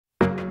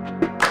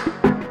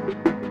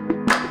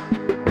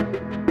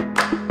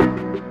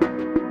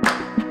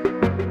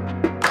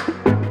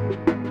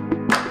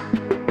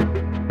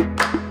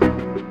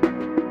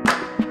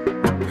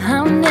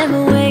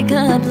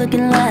wake up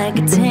looking like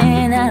a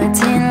 10 out of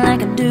 10,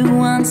 like I do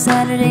on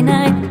Saturday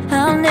night.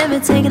 I'll never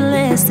take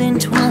less than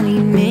 20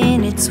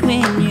 minutes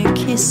when you're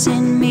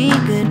kissing me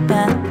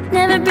goodbye.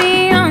 Never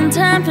be on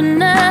time for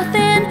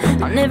nothing.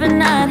 I'll never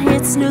not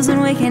hit snooze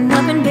and waking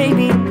up, and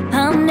baby,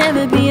 I'll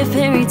never be a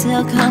fairy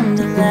tale come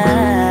to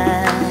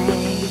life.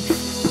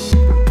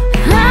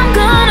 I'm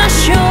gonna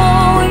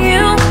show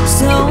you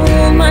so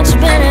much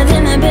better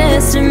than the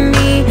best of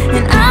me,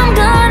 and I'm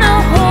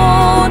gonna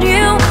hold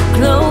you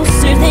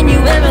closer than you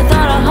ever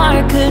thought a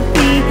heart could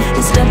be.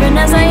 As stubborn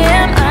as I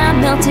am, I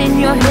melt in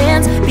your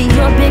hands, be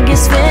your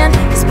biggest fan,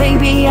 'cause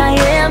baby I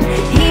am.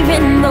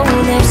 Even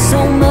though there's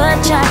so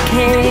much I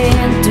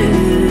can't do,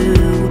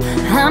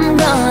 I'm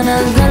gonna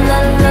love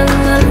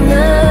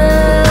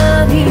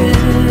you.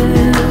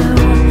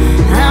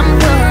 I'm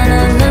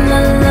gonna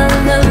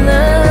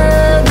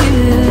love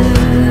you.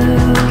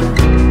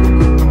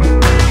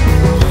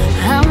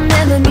 I'll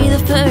never be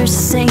the first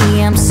to say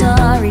I'm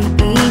sorry,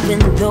 even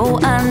though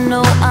I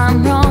know I'm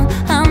wrong.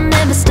 I'll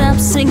never stop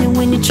singing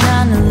when you're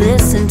trying to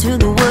listen to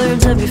the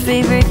words of your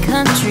favorite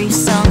country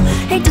song.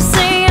 Hate to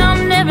say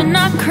I'll never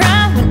not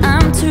cry when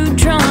I'm too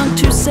drunk,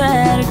 too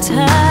sad or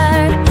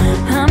tired.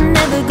 I'm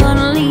never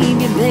gonna leave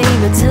you,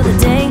 baby, till the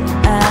day